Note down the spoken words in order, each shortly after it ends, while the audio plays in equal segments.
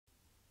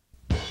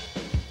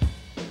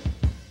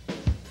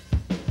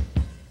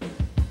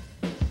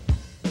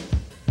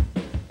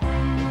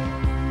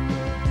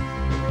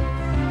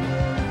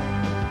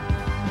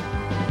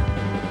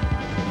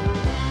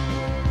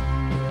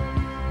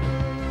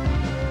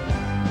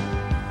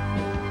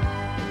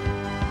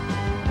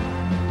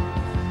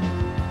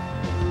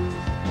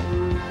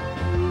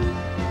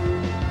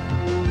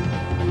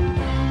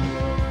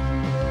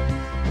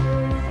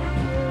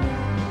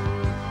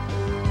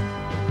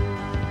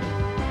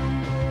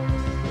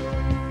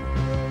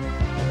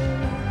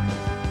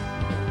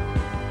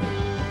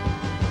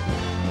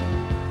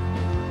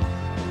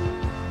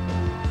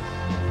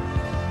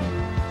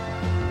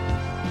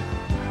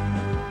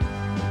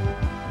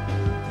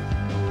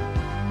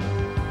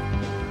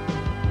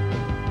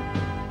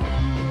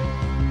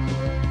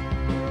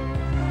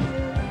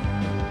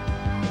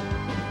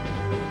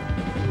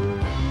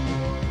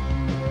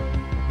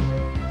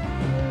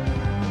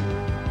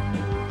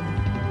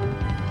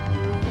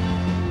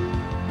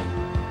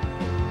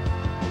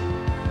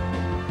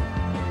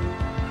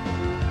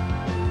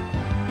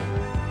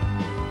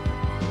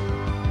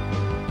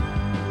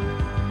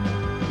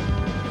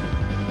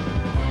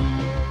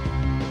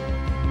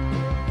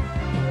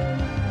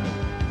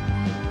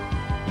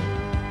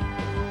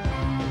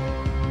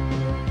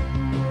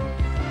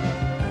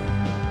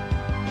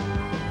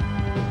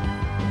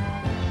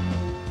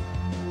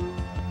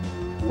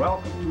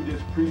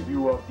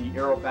preview of the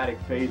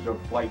aerobatic phase of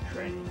flight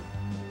training.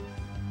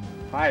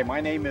 Hi,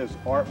 my name is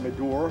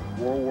Medora,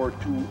 World War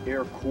II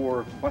Air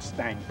Corps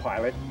Mustang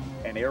pilot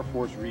and Air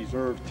Force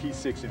Reserve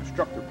T-6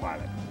 instructor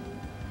pilot.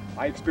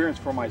 I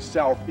experienced for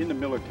myself in the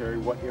military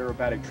what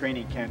aerobatic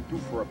training can do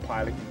for a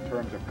pilot in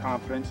terms of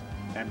confidence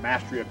and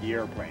mastery of the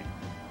airplane.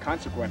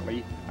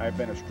 Consequently, I have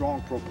been a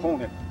strong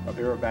proponent of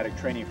aerobatic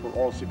training for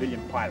all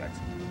civilian pilots.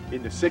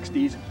 In the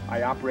 60s,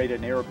 I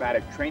operated an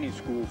aerobatic training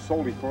school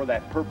solely for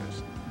that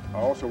purpose. I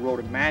also wrote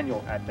a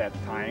manual at that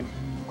time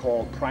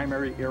called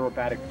Primary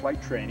Aerobatic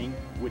Flight Training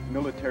with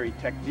Military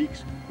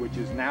Techniques, which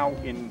is now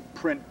in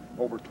print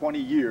over 20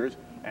 years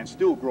and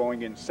still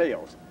growing in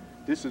sales.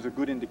 This is a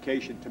good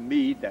indication to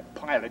me that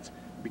pilots,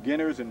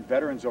 beginners and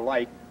veterans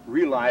alike,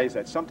 realize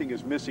that something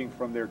is missing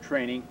from their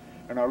training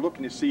and are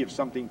looking to see if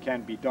something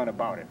can be done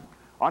about it.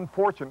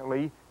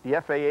 Unfortunately,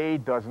 the FAA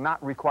does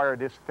not require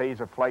this phase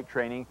of flight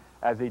training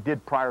as they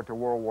did prior to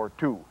World War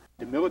II.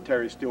 The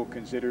military still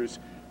considers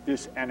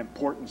this an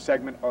important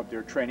segment of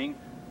their training,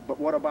 but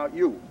what about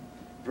you?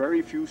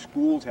 Very few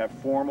schools have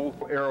formal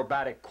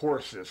aerobatic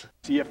courses.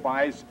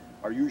 CFIs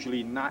are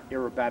usually not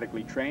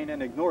aerobatically trained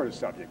and ignore the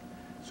subject.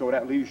 So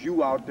that leaves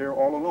you out there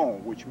all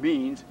alone, which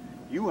means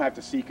you have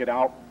to seek it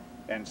out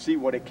and see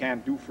what it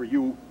can do for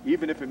you,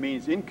 even if it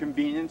means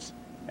inconvenience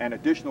and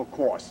additional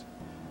costs.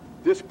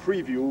 This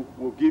preview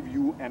will give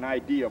you an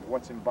idea of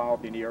what's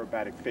involved in the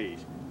aerobatic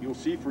phase. You'll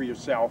see for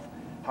yourself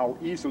how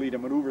easily the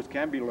maneuvers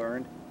can be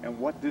learned and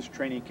what this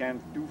training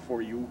can do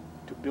for you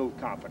to build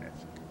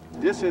confidence.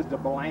 This is the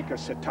Blanca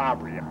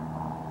Citabria,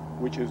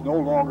 which is no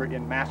longer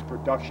in mass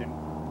production,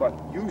 but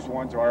used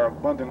ones are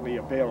abundantly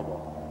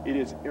available. It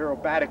is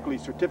aerobatically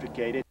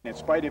certificated. In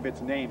spite of its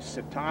name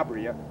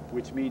Citabria,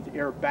 which means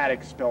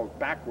aerobatic spelled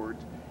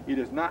backwards, it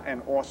is not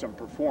an awesome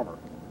performer,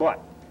 but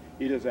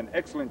it is an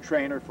excellent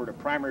trainer for the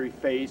primary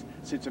phase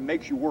since it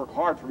makes you work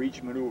hard for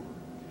each maneuver.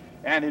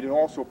 And it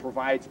also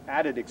provides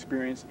added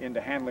experience in the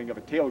handling of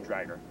a tail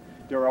dragger.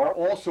 There are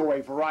also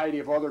a variety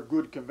of other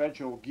good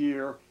conventional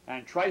gear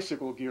and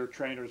tricycle gear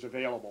trainers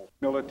available.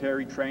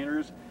 Military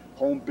trainers,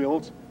 home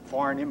builds,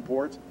 foreign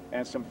imports,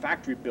 and some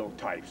factory built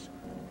types.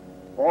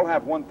 All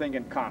have one thing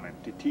in common: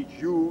 to teach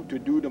you to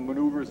do the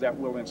maneuvers that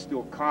will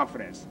instill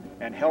confidence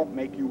and help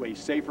make you a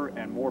safer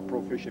and more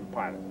proficient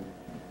pilot.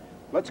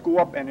 Let's go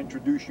up and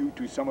introduce you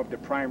to some of the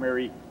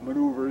primary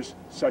maneuvers,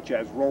 such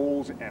as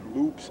rolls and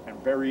loops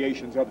and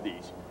variations of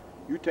these.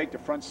 You take the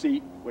front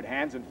seat with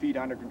hands and feet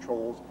on the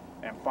controls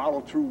and follow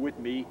through with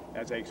me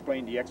as I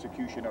explain the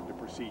execution of the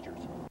procedures.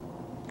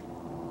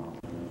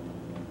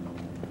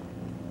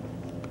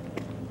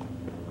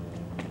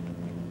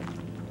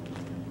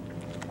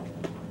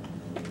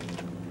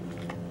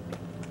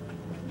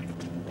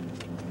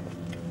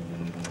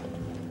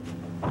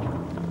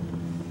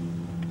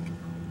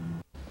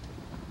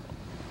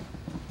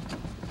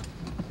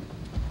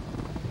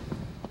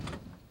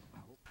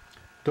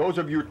 Those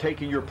of you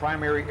taking your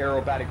primary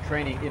aerobatic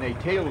training in a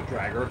tail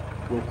dragger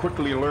will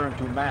quickly learn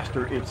to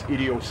master its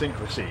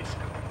idiosyncrasies.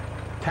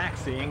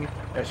 Taxiing,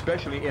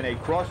 especially in a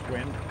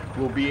crosswind,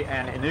 will be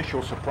an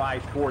initial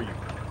surprise for you.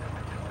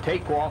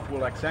 Takeoff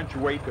will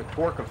accentuate the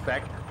torque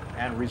effect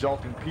and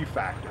resulting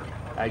P-factor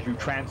as you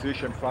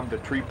transition from the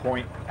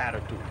three-point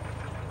attitude.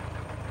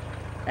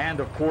 And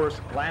of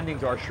course,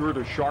 landings are sure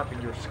to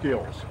sharpen your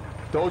skills.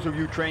 Those of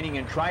you training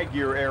in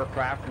tri-gear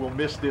aircraft will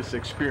miss this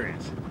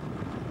experience.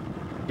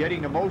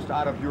 Getting the most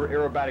out of your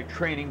aerobatic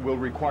training will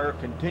require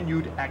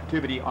continued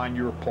activity on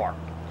your part.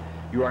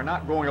 You are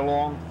not going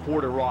along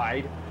for the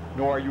ride,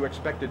 nor are you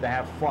expected to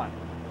have fun.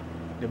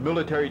 The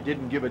military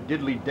didn't give a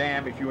diddly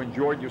damn if you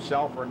enjoyed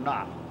yourself or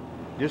not.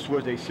 This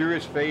was a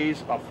serious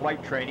phase of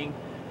flight training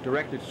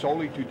directed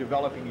solely to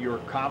developing your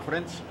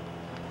confidence,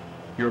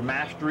 your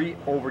mastery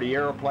over the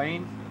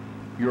airplane,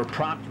 your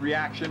prompt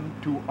reaction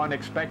to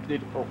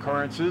unexpected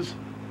occurrences,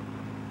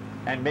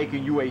 and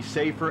making you a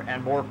safer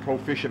and more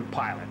proficient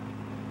pilot.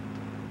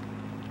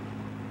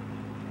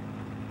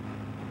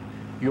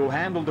 You'll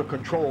handle the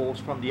controls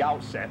from the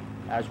outset,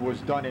 as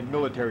was done in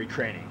military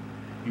training.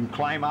 You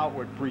climb out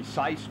with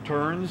precise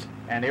turns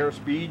and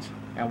airspeeds,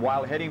 and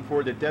while heading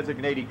for the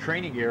designated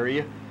training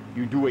area,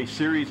 you do a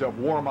series of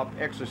warm-up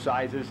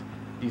exercises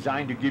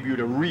designed to give you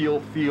the real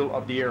feel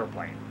of the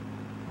airplane.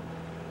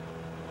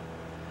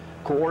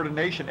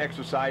 Coordination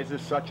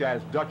exercises such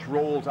as Dutch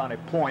rolls on a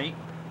point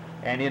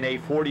and in a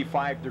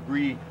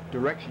 45-degree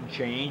direction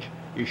change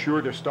is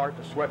sure to start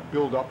the sweat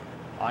buildup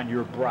on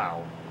your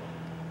brow.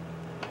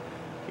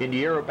 In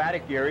the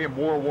aerobatic area,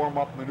 more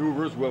warm-up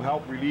maneuvers will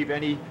help relieve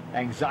any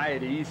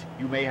anxieties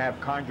you may have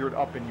conjured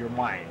up in your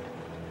mind.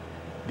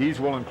 These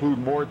will include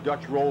more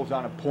Dutch rolls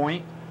on a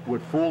point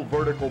with full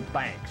vertical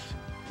banks.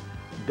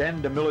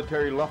 Then the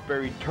military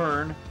Lufberry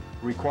turn,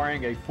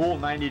 requiring a full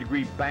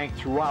 90-degree bank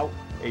throughout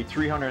a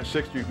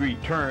 360-degree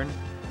turn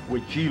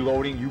with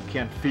G-loading you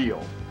can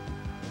feel.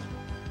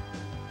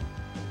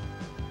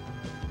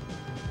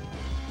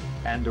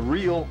 and the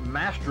real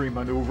mastery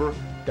maneuver,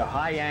 the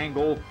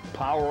high-angle,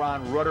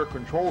 power-on rudder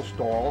control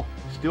stall,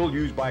 still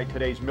used by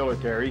today's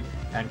military,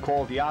 and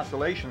called the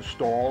oscillation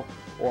stall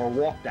or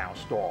walk-down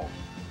stall.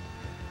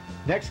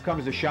 Next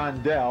comes the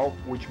chandelle,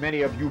 which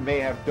many of you may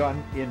have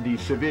done in the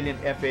civilian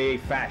FAA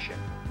fashion.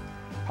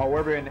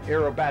 However, in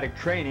aerobatic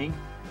training,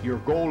 your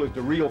goal is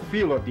the real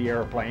feel of the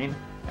airplane,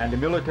 and the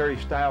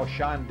military-style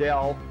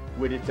chandelle,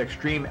 with its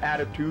extreme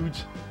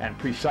attitudes and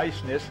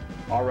preciseness,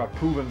 are a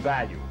proven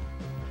value.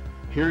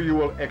 Here you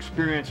will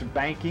experience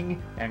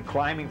banking and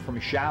climbing from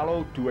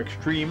shallow to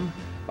extreme,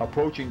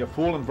 approaching the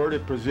full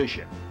inverted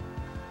position.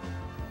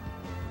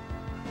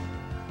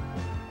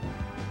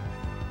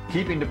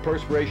 Keeping the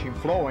perspiration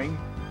flowing,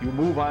 you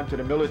move on to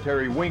the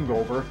military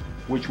wingover,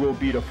 which will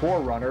be the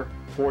forerunner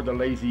for the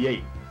Lazy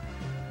 8.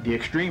 The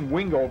extreme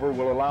wingover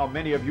will allow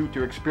many of you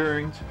to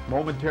experience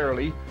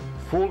momentarily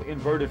full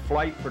inverted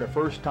flight for the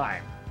first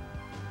time.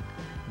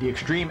 The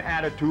extreme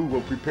attitude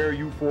will prepare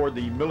you for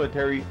the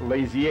military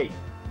Lazy 8.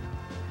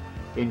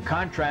 In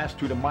contrast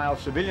to the mild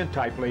civilian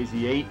type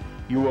Lazy 8,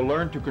 you will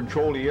learn to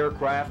control the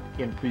aircraft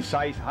in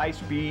precise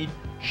high-speed,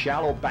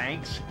 shallow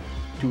banks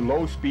to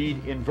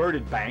low-speed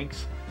inverted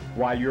banks,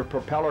 while your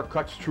propeller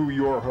cuts through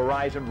your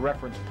horizon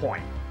reference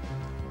point.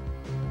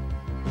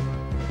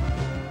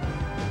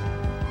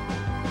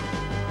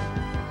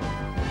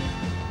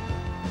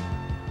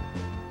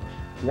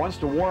 Once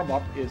the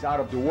warm-up is out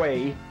of the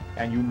way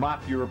and you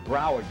mop your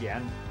brow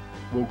again,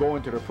 we'll go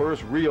into the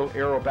first real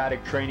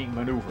aerobatic training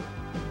maneuver.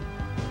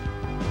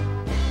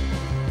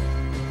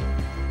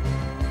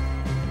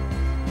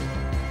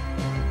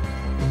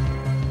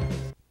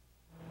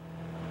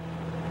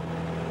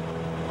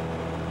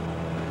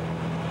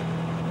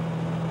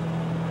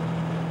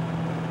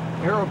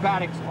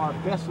 Aerobatics are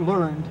best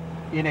learned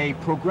in a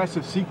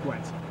progressive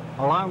sequence,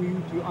 allowing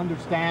you to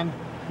understand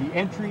the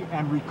entry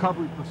and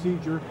recovery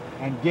procedure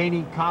and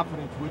gaining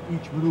confidence with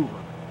each maneuver.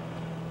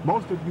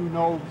 Most of you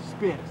know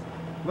spins.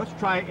 Let's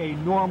try a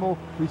normal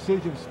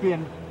precision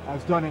spin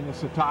as done in the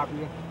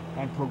Citabria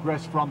and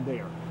progress from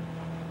there.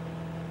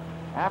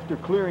 After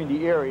clearing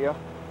the area,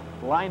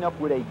 line up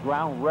with a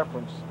ground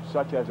reference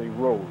such as a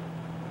road.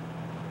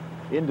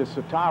 In the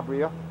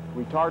Citabria,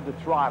 retard the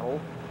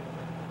throttle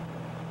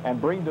and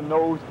bring the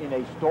nose in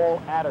a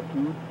stall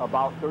attitude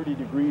about 30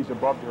 degrees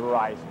above the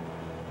horizon.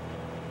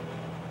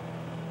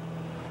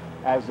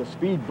 As the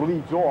speed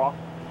bleeds off,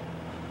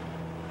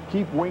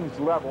 keep wings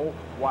level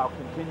while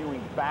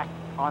continuing back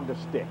on the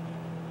stick.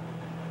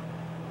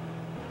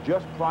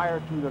 Just prior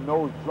to the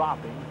nose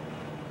dropping,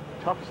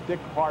 tuck stick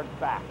hard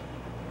back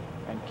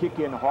and kick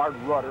in hard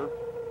rudder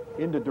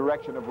in the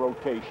direction of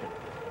rotation.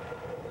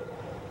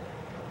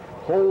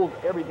 Hold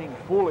everything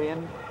full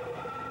in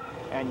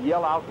and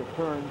yell out the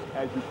turns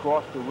as you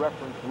cross the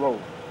reference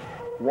road.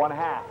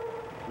 1/2,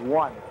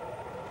 1,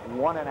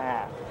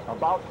 1.5.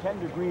 About 10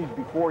 degrees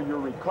before your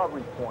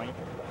recovery point,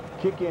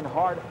 kick in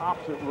hard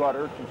opposite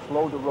rudder to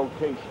slow the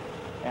rotation.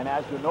 And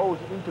as the nose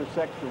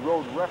intersects the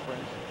road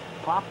reference,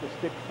 pop the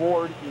stick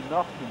forward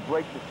enough to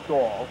break the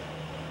stall,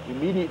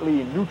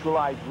 immediately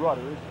neutralize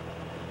rudders,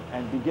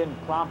 and begin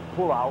prompt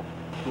pull-out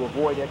to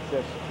avoid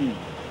excess speed.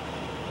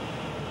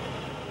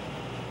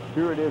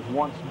 Here it is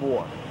once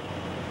more.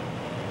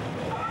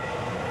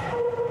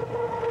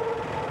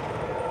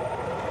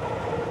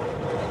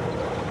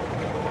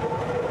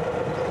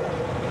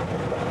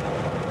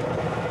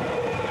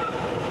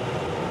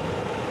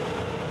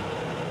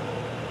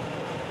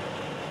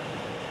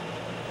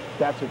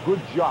 That's a good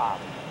job.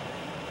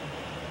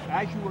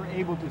 As you were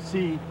able to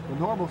see, the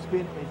normal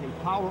spin is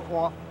a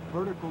power-off,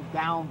 vertical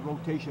down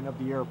rotation of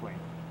the airplane.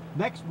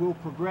 Next, we'll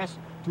progress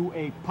to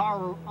a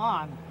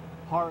power-on,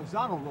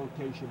 horizontal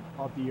rotation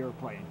of the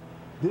airplane.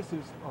 This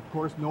is, of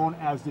course, known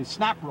as the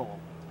snap roll.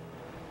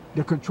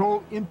 The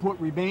control input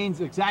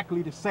remains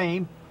exactly the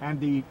same, and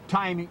the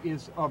timing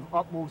is of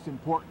utmost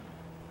importance.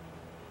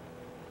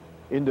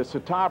 In the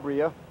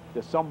Citabria,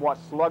 the somewhat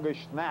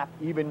sluggish snap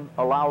even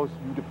allows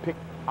you to pick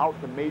out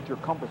the major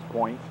compass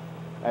points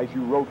as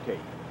you rotate.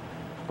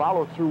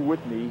 Follow through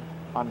with me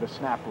on the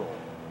snap roll.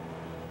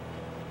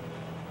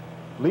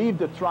 Leave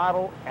the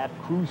throttle at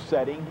cruise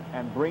setting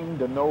and bring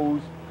the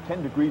nose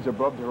 10 degrees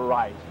above the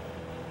horizon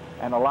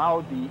and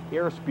allow the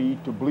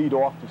airspeed to bleed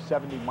off to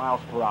 70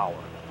 miles per hour.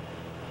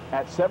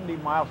 At 70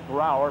 miles per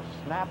hour,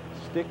 snap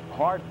stick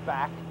hard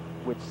back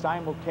with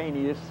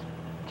simultaneous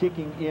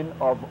kicking in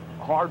of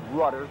hard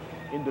rudder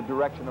in the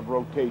direction of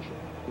rotation.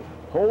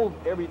 Hold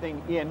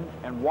everything in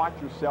and watch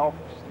yourself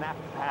snap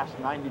past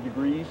 90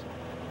 degrees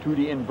to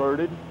the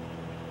inverted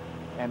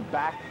and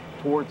back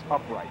towards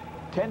upright.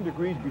 10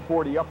 degrees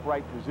before the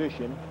upright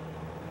position,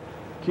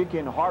 kick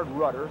in hard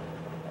rudder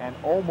and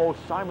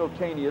almost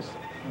simultaneous,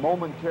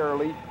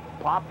 momentarily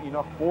pop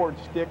enough forward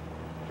stick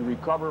to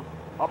recover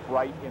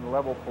upright in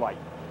level flight.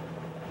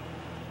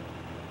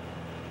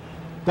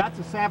 That's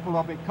a sample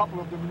of a couple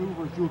of the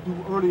maneuvers you'll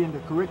do early in the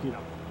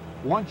curriculum.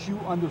 Once you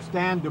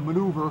understand the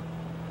maneuver,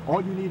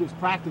 all you need is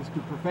practice to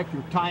perfect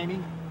your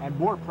timing and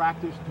more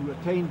practice to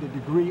attain the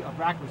degree of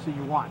accuracy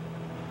you want.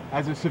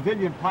 As a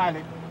civilian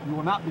pilot, you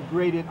will not be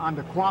graded on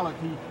the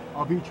quality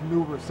of each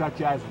maneuver,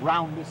 such as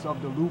roundness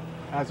of the loop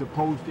as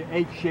opposed to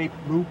egg-shaped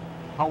loop.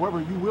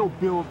 However, you will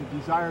build the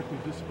desire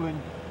to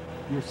discipline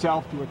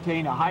yourself to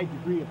attain a high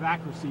degree of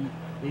accuracy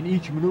in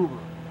each maneuver,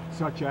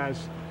 such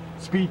as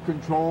speed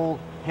control,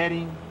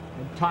 heading,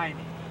 and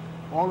timing,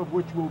 all of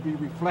which will be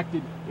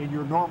reflected in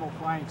your normal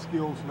flying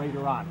skills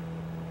later on.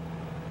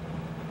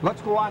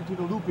 Let's go on to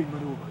the looping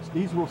maneuvers.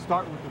 These will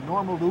start with the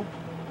normal loop,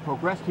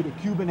 progress to the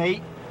Cuban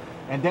 8,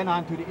 and then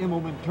on to the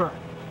Immelman turn.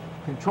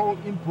 Control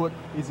input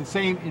is the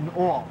same in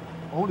all,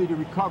 only the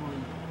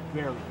recovery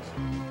varies.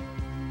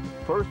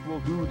 First, we'll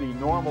do the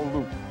normal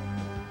loop.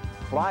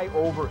 Fly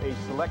over a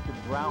selected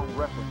ground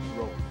reference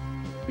road.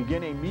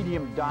 Begin a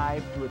medium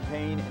dive to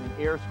attain an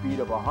airspeed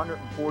of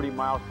 140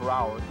 miles per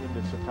hour into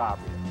Citabria.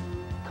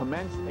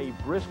 Commence a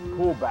brisk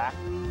pullback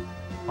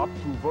up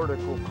to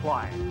vertical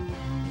climb,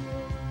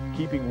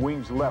 keeping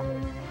wings level.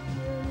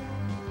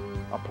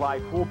 Apply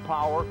full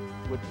power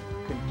with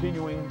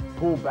continuing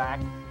pullback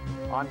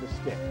on the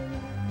stick.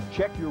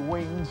 Check your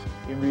wings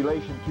in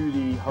relation to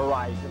the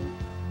horizon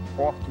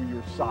off to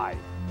your side.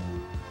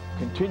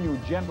 Continue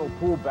gentle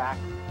pullback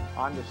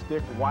on the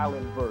stick while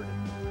inverted.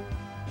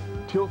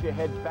 Tilt your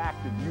head back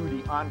to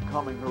view the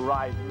oncoming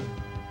horizon,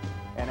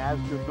 and as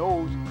the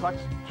nose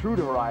cuts through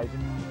the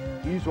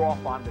horizon, ease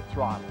off on the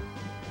throttle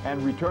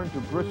and return to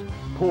brisk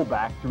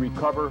pullback to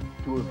recover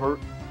to avert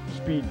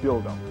speed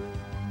buildup.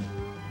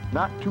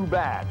 Not too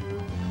bad.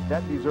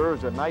 That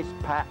deserves a nice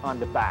pat on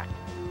the back.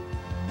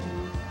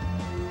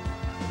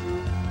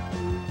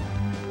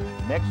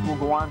 Next, we'll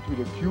go on to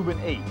the Cuban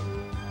 8,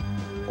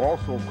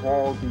 also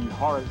called the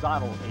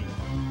horizontal 8.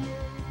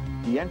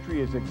 The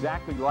entry is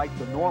exactly like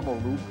the normal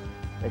loop,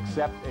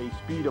 except a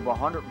speed of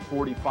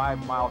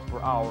 145 miles per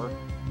hour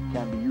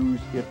can be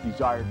used if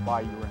desired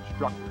by your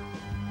instructor.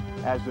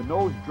 As the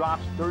nose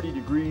drops 30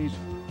 degrees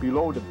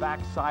below the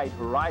backside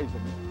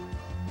horizon,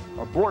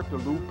 abort the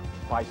loop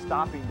by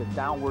stopping the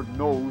downward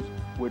nose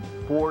with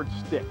forward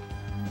stick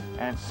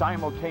and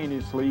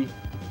simultaneously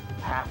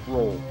half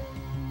roll.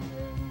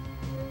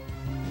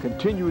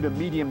 Continue the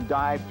medium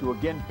dive to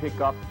again pick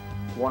up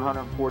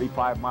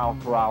 145 miles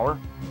per hour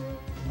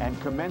and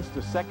commence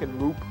the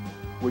second loop,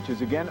 which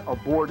is again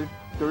aborted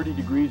 30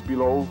 degrees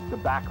below the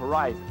back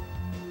horizon,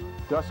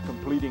 thus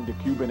completing the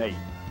Cuban 8.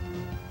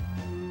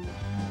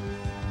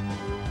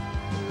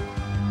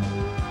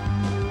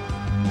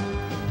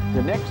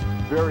 The next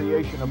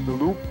variation of the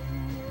loop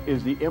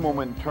is the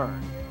Immelman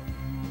turn.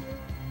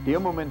 The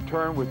Immelman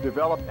turn was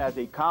developed as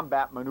a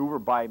combat maneuver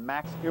by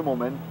Max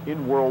Immelman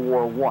in World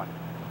War I.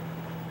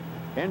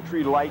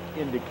 Entry like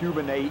in the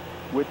Cuban 8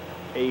 with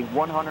a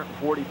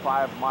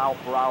 145 mile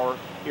per hour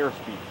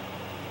airspeed.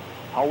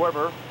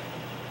 However,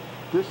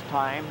 this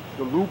time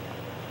the loop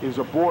is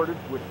aborted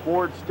with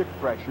forward stick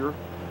pressure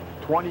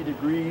 20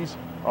 degrees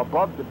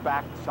above the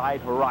backside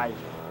horizon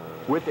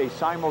with a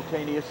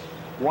simultaneous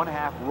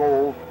 1/2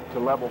 roll to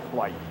level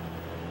flight.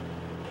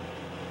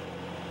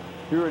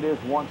 Here it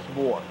is once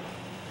more.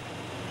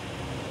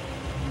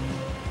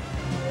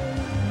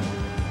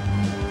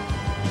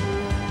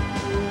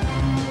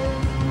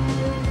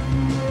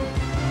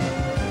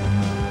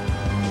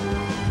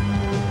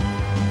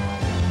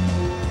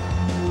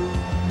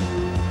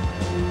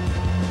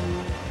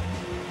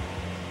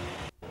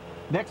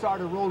 Next are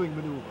the rolling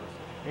maneuvers: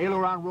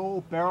 aileron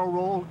roll, barrel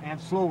roll, and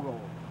slow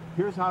roll.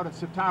 Here's how the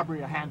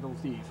Citabria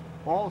handles these,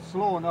 all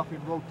slow enough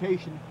in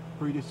rotation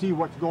for you to see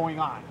what's going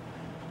on.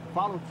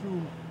 Follow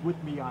through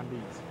with me on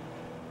these.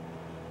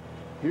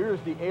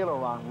 Here's the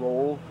aileron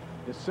roll,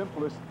 the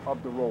simplest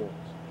of the rolls.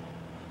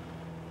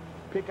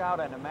 Pick out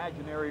an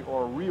imaginary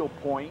or real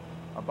point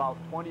about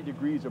 20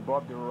 degrees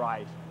above the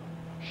horizon.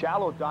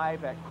 Shallow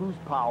dive at cruise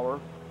power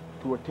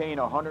to attain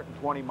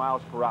 120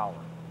 miles per hour.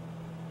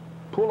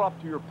 Pull up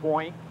to your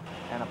point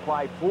and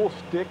apply full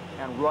stick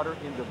and rudder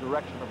in the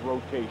direction of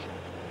rotation.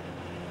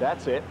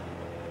 That's it.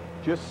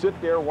 Just sit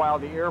there while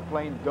the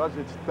airplane does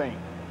its thing.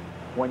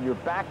 When you're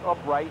back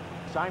upright,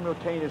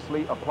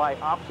 simultaneously apply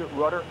opposite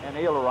rudder and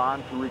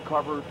aileron to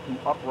recover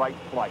to upright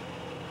flight.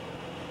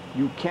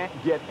 You can't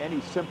get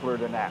any simpler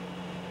than that.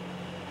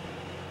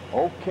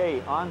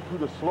 Okay, on to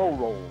the slow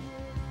roll,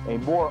 a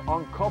more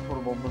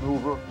uncomfortable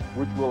maneuver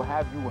which will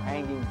have you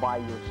hanging by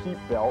your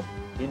seatbelt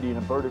in the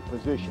inverted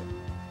position.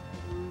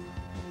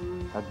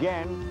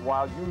 Again,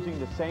 while using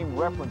the same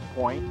reference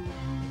point,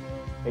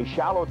 a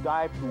shallow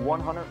dive to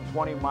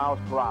 120 miles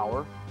per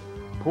hour,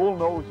 pull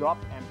nose up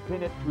and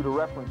pin it to the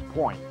reference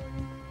point.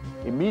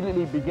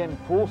 Immediately begin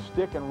full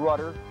stick and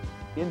rudder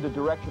in the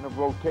direction of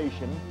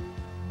rotation.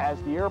 As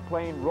the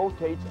airplane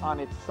rotates on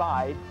its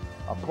side,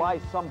 apply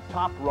some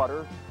top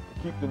rudder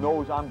to keep the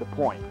nose on the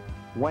point.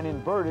 When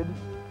inverted,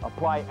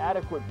 apply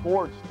adequate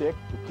forward stick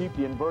to keep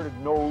the inverted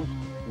nose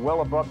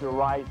well above the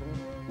horizon,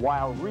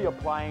 while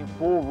reapplying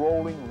full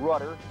rolling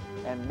rudder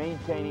and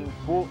maintaining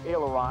full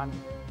aileron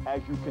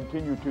as you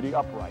continue to the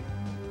upright.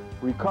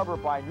 Recover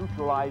by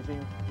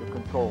neutralizing the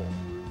controls.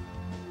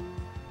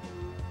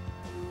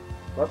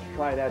 Let's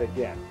try that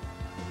again.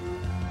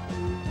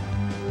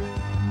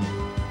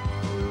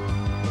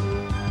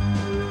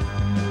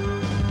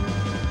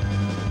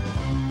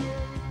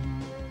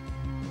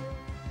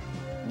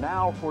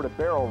 Now for the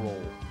barrel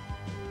roll,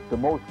 the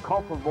most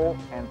comfortable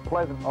and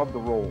pleasant of the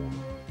rolls.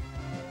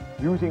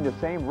 Using the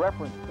same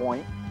reference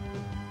point,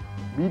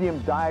 medium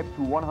dive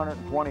to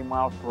 120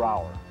 miles per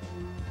hour.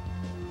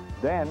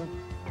 Then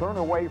turn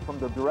away from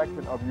the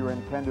direction of your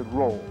intended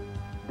roll.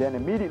 Then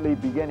immediately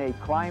begin a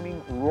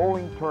climbing,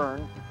 rolling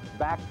turn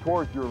back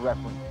towards your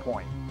reference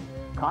point,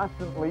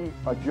 constantly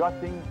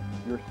adjusting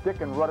your stick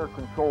and rudder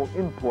control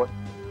input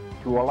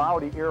to allow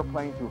the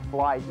airplane to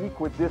fly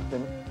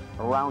equidistant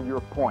around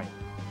your point.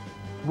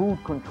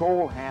 Smooth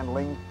control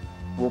handling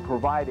will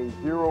provide a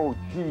zero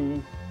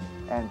G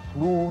and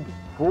smooth,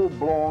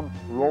 full-blown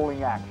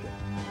rolling action.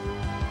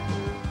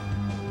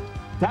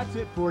 That's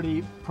it for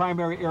the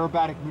primary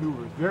aerobatic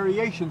maneuvers.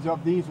 Variations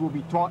of these will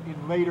be taught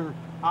in later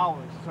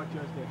hours, such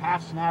as the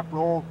half snap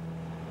roll,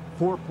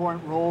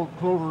 4-point roll,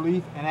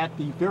 cloverleaf, and at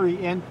the very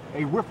end,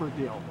 a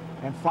whifferdale,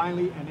 and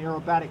finally an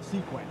aerobatic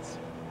sequence.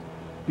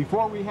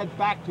 Before we head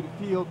back to the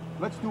field,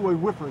 let's do a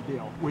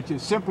whifferdale, which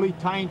is simply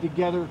tying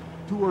together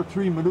 2 or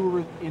 3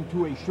 maneuvers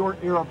into a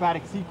short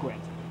aerobatic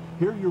sequence.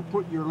 Here you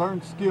put your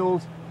learned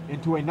skills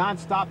into a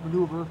non-stop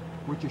maneuver,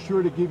 which is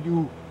sure to give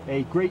you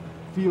a great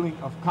feeling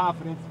of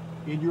confidence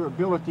in your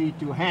ability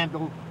to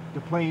handle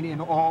the plane in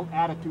all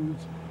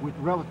attitudes with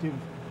relative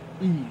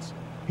ease.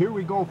 Here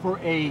we go for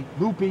a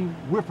looping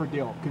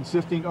whifferdale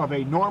consisting of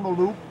a normal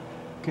loop,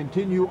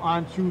 continue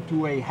on through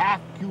to a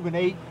half Cuban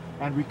 8,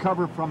 and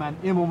recover from an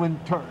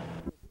Immelman turn.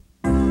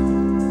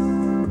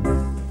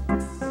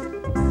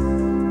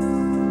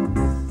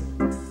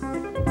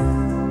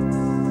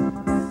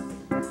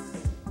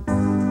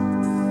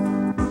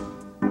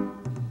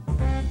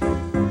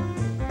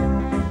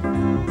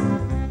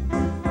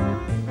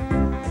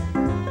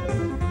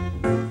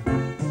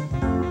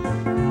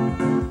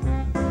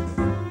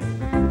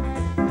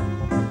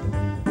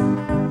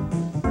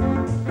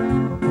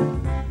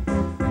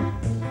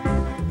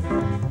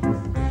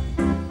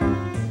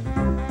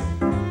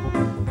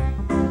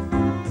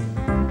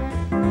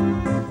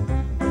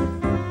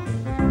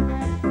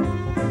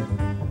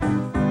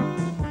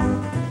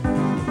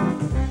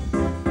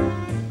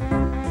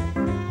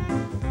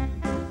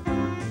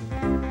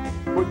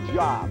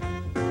 Job.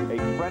 A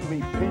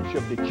friendly pinch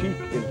of the cheek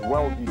is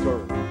well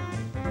deserved.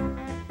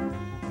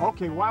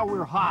 Okay, while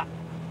we're hot,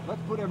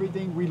 let's put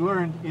everything we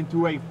learned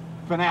into a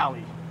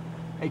finale,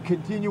 a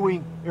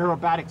continuing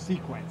aerobatic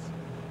sequence.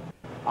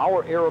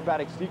 Our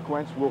aerobatic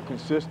sequence will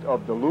consist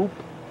of the loop,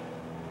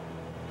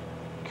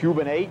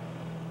 Cuban 8,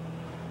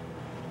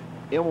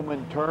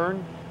 Immelman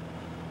turn,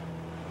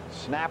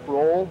 snap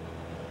roll,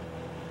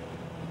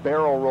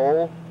 barrel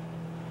roll,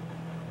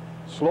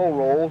 slow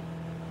roll,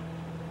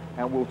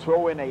 and we'll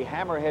throw in a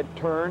hammerhead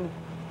turn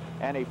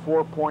and a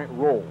 4-point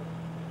roll.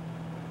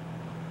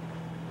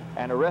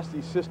 An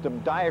Arresti system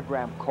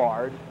diagram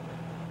card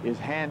is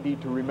handy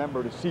to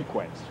remember the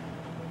sequence.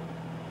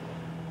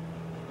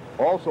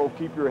 Also,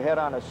 keep your head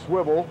on a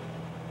swivel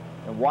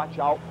and watch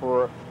out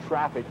for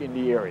traffic in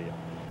the area.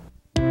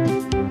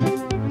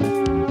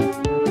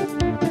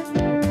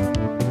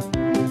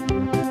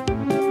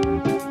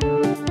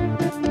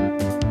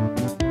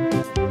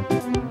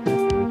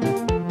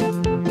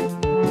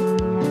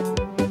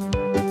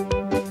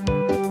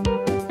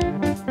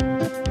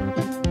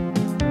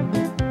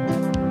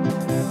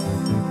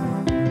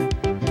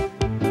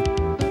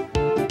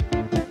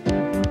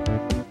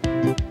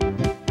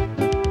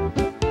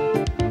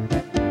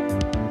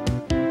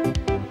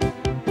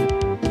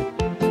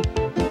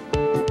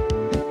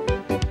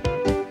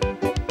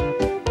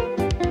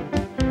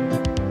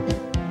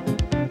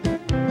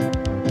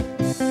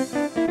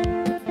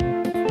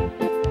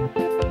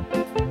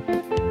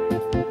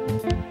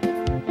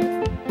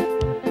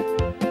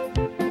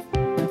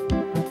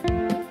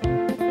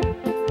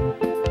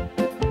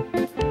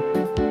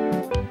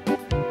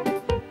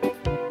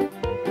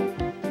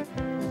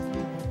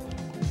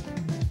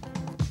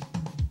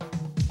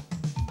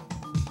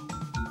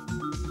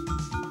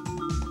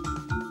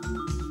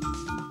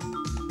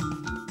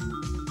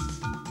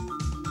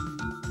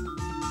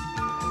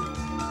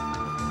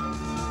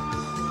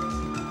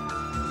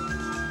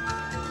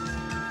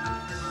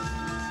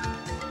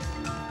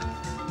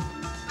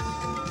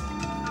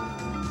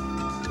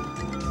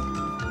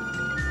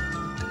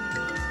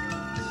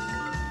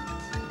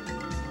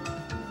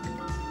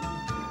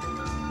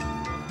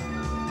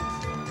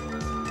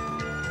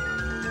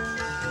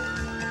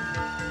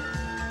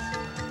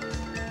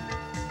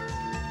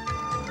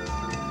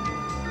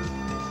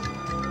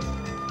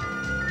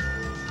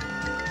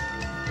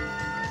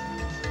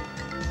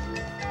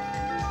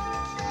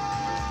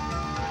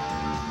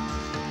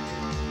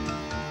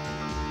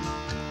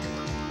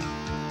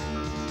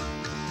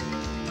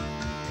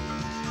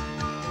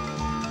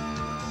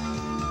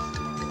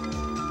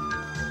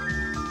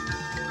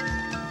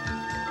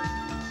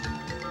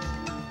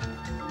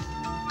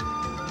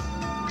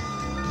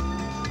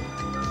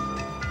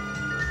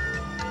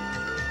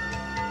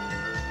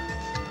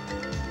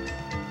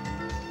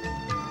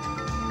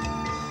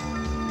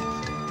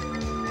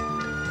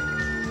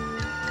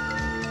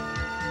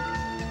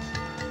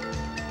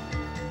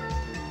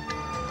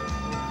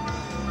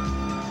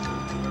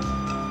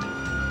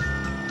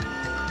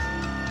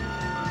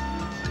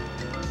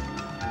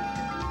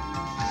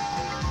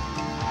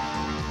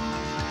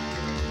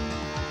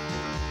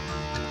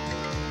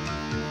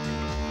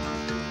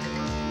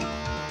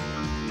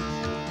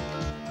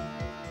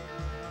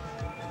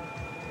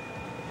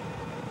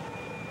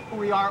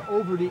 We are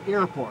over the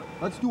airport.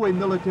 Let's do a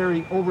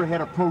military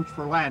overhead approach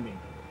for landing.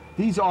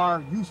 These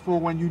are useful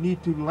when you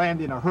need to land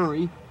in a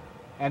hurry,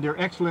 and they're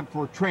excellent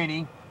for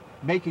training,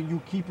 making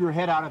you keep your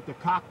head out of the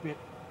cockpit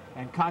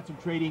and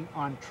concentrating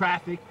on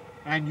traffic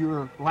and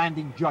your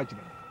landing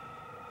judgment.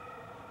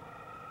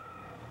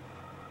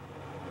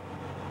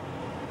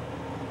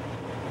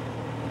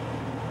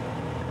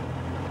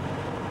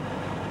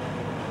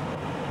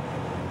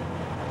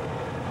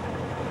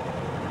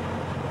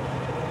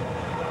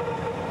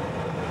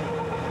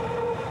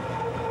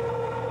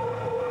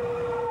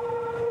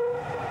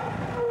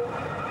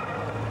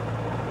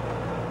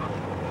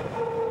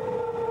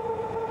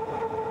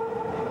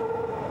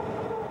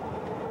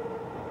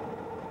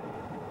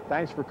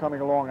 Thanks for coming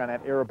along on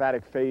that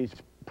aerobatic phase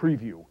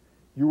preview.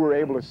 You were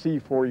able to see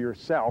for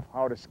yourself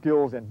how the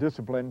skills and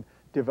discipline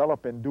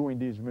developed in doing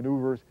these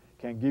maneuvers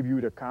can give you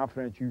the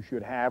confidence you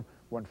should have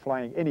when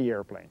flying any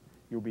airplane.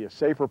 You'll be a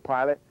safer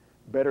pilot,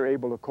 better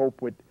able to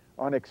cope with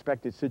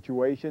unexpected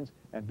situations,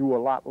 and do a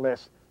lot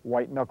less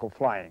white-knuckle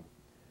flying.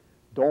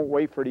 Don't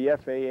wait for the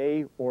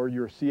FAA or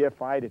your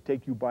CFI to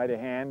take you by the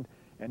hand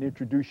and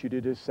introduce you to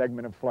this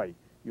segment of flight.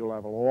 You'll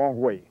have a long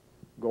way.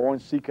 Go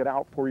and seek it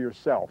out for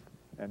yourself,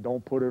 and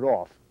don't put it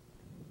off.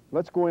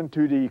 Let's go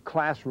into the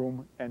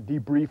classroom and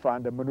debrief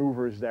on the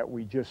maneuvers that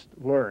we just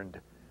learned.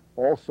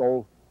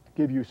 Also,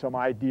 give you some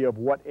idea of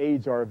what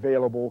aids are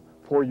available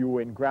for you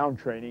in ground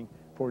training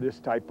for this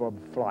type of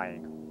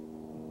flying.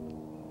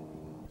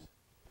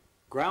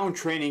 Ground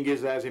training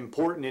is as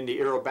important in the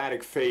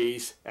aerobatic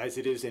phase as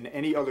it is in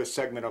any other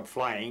segment of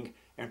flying,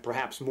 and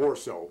perhaps more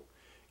so.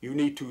 You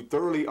need to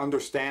thoroughly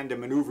understand the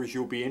maneuvers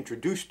you'll be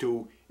introduced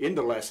to in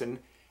the lesson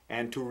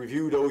and to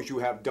review those you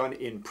have done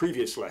in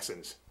previous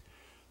lessons.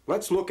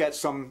 Let's look at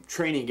some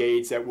training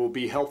aids that will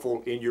be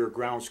helpful in your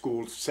ground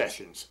school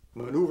sessions.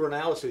 Maneuver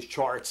analysis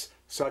charts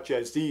such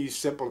as these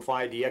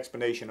simplify the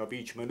explanation of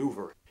each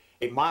maneuver.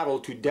 A model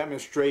to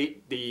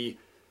demonstrate the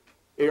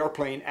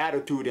airplane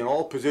attitude in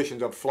all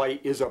positions of flight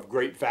is of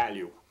great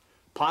value.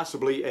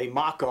 Possibly a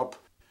mock-up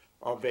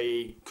of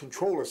a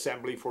control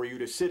assembly for you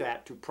to sit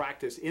at to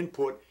practice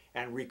input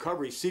and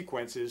recovery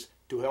sequences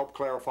to help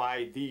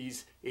clarify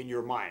these in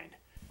your mind.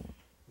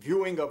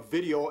 Viewing of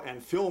video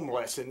and film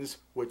lessons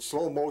with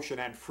slow motion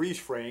and freeze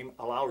frame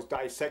allows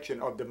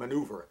dissection of the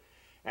maneuver.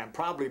 And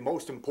probably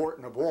most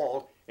important of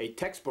all, a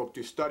textbook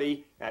to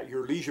study at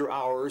your leisure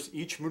hours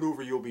each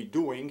maneuver you'll be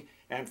doing,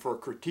 and for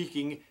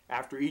critiquing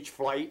after each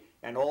flight,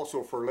 and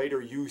also for later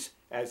use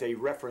as a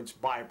reference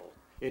Bible.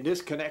 In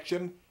this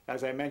connection,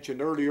 as I mentioned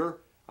earlier,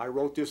 I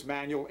wrote this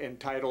manual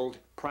entitled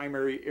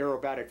Primary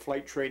Aerobatic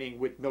Flight Training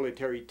with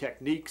Military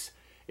Techniques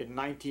in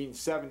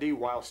 1970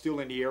 while still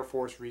in the Air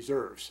Force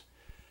Reserves.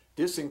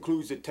 This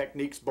includes the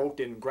techniques both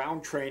in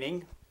ground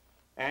training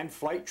and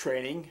flight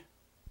training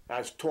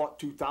as taught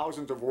to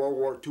thousands of World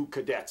War II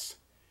cadets.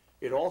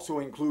 It also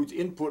includes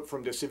input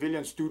from the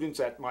civilian students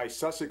at my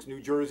Sussex,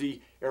 New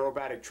Jersey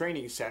Aerobatic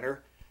Training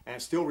Center,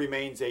 and still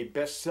remains a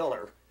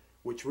bestseller,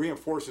 which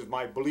reinforces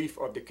my belief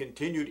of the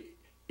continued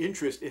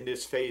interest in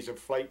this phase of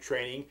flight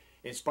training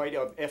in spite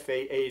of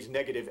FAA's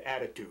negative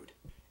attitude.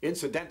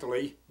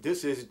 Incidentally,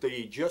 this is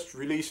the just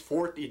released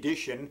 4th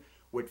edition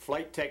with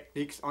flight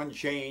techniques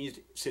unchanged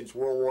since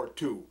World War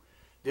II.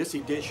 This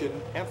edition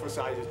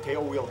emphasizes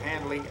tailwheel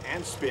handling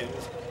and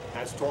spins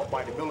as taught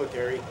by the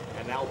military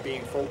and now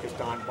being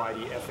focused on by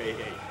the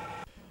FAA.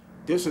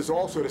 This is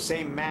also the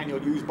same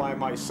manual used by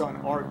my son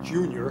Art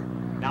Jr.,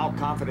 now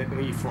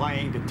confidently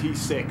flying the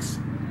T-6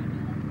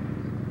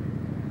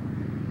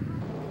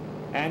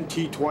 and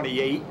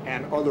T-28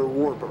 and other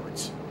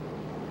warbirds.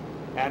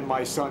 And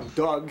my son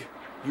Doug,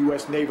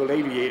 U.S. Naval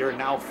aviator,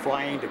 now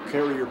flying the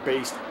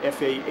carrier-based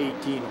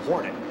FA-18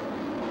 Hornet.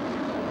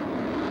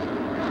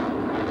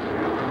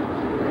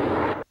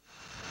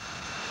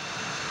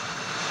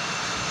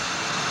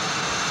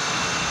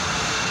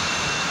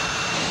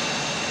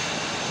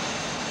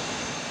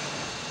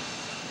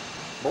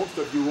 Most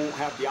of you won't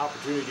have the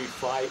opportunity to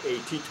fly a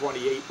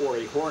T-28 or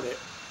a Hornet,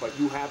 but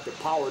you have the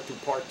power to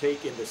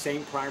partake in the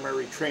same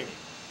primary training.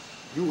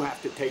 You have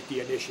to take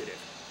the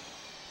initiative.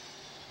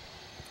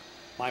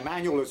 My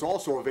manual is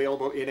also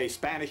available in a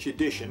Spanish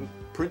edition,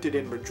 printed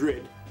in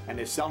Madrid,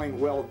 and is selling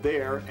well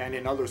there and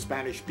in other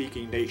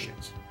Spanish-speaking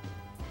nations.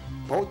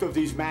 Both of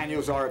these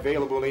manuals are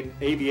available in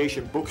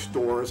aviation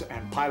bookstores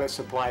and pilot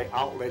supply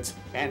outlets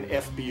and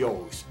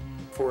FBOs.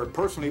 For a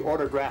personally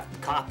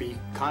autographed copy,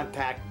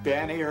 contact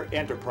Banner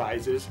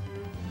Enterprises,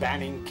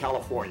 Banning,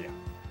 California.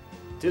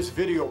 This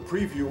video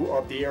preview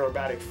of the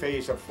aerobatic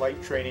phase of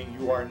flight training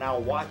you are now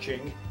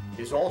watching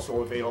is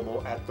also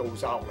available at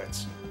those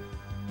outlets.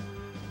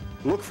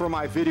 Look for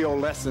my video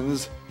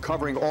lessons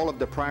covering all of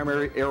the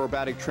primary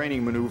aerobatic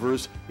training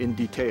maneuvers in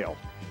detail,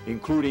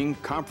 including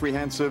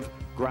comprehensive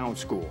ground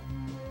school.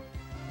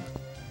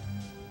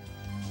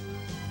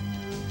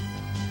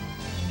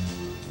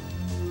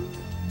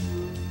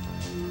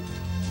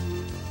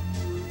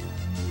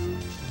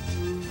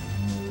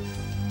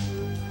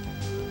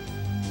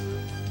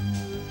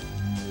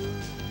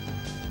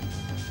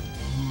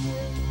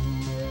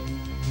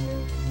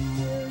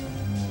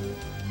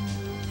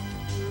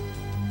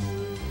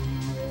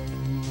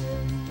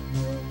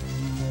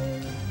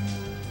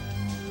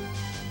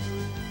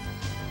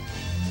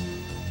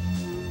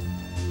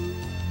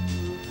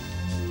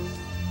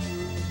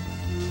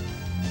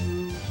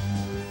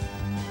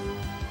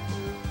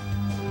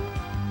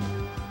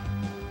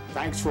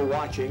 Thanks for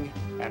watching,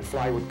 and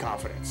fly with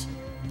confidence.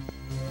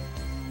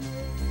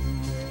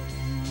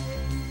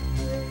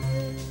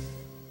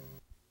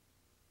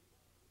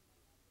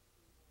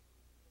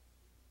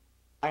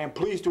 I am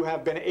pleased to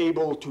have been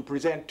able to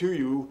present to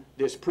you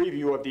this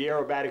preview of the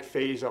aerobatic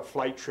phase of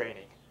flight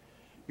training.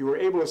 You were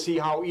able to see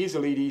how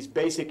easily these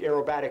basic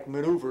aerobatic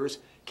maneuvers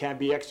can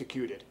be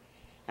executed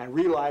and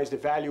realize the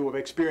value of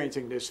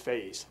experiencing this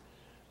phase.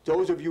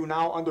 Those of you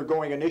now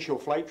undergoing initial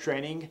flight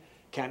training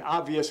can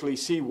obviously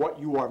see what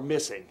you are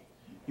missing.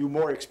 You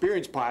more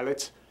experienced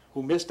pilots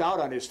who missed out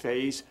on this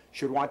phase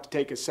should want to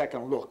take a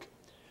second look.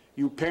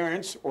 You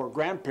parents or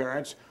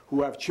grandparents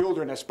who have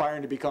children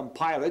aspiring to become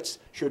pilots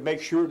should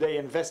make sure they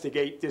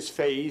investigate this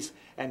phase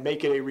and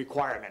make it a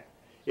requirement.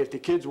 If the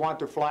kids want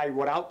to fly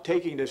without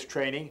taking this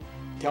training,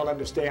 tell them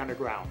to stay on the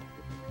ground.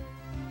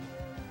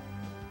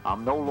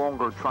 I'm no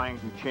longer trying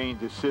to change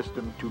the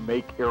system to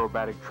make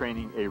aerobatic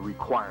training a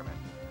requirement.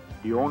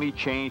 The only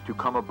change to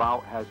come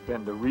about has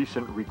been the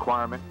recent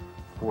requirement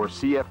for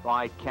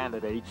CFI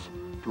candidates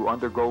to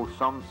undergo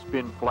some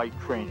spin flight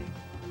training.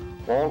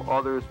 All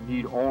others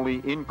need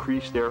only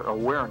increase their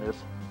awareness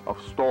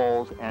of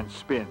stalls and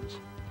spins.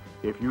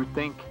 If you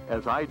think,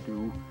 as I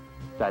do,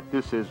 that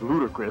this is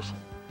ludicrous,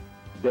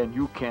 then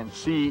you can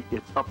see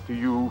it's up to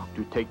you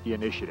to take the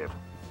initiative.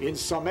 In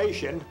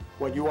summation,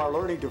 when you are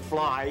learning to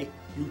fly,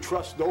 you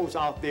trust those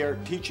out there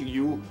teaching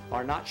you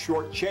are not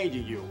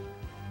shortchanging you.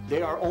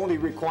 They are only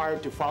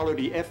required to follow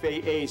the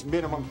FAA's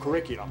minimum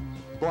curriculum,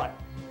 but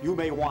you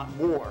may want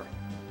more.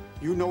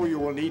 You know you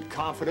will need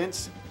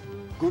confidence,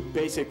 good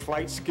basic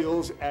flight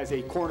skills as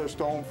a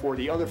cornerstone for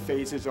the other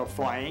phases of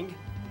flying,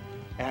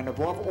 and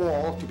above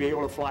all, to be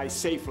able to fly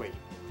safely.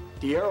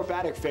 The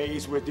aerobatic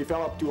phase was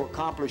developed to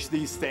accomplish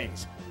these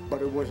things,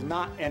 but it was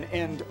not an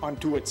end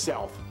unto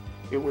itself.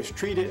 It was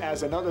treated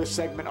as another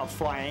segment of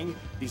flying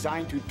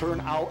designed to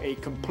turn out a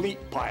complete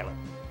pilot.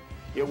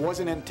 It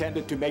wasn't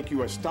intended to make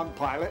you a stunt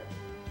pilot,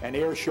 an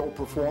air show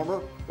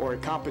performer, or a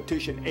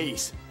competition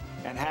ace,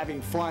 and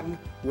having fun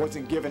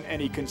wasn't given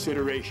any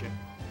consideration.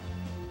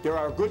 There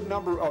are a good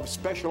number of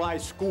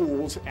specialized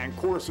schools and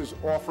courses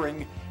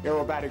offering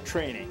aerobatic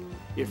training.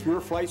 If your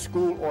flight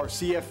school or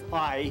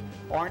CFI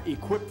aren't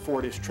equipped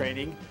for this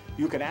training,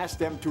 you can ask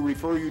them to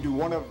refer you to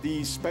one of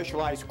these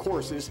specialized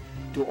courses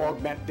to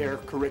augment their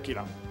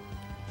curriculum.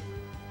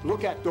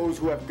 Look at those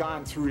who have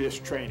gone through this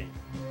training.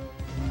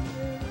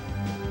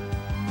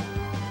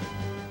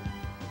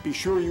 Be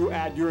sure you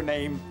add your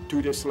name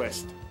to this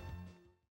list.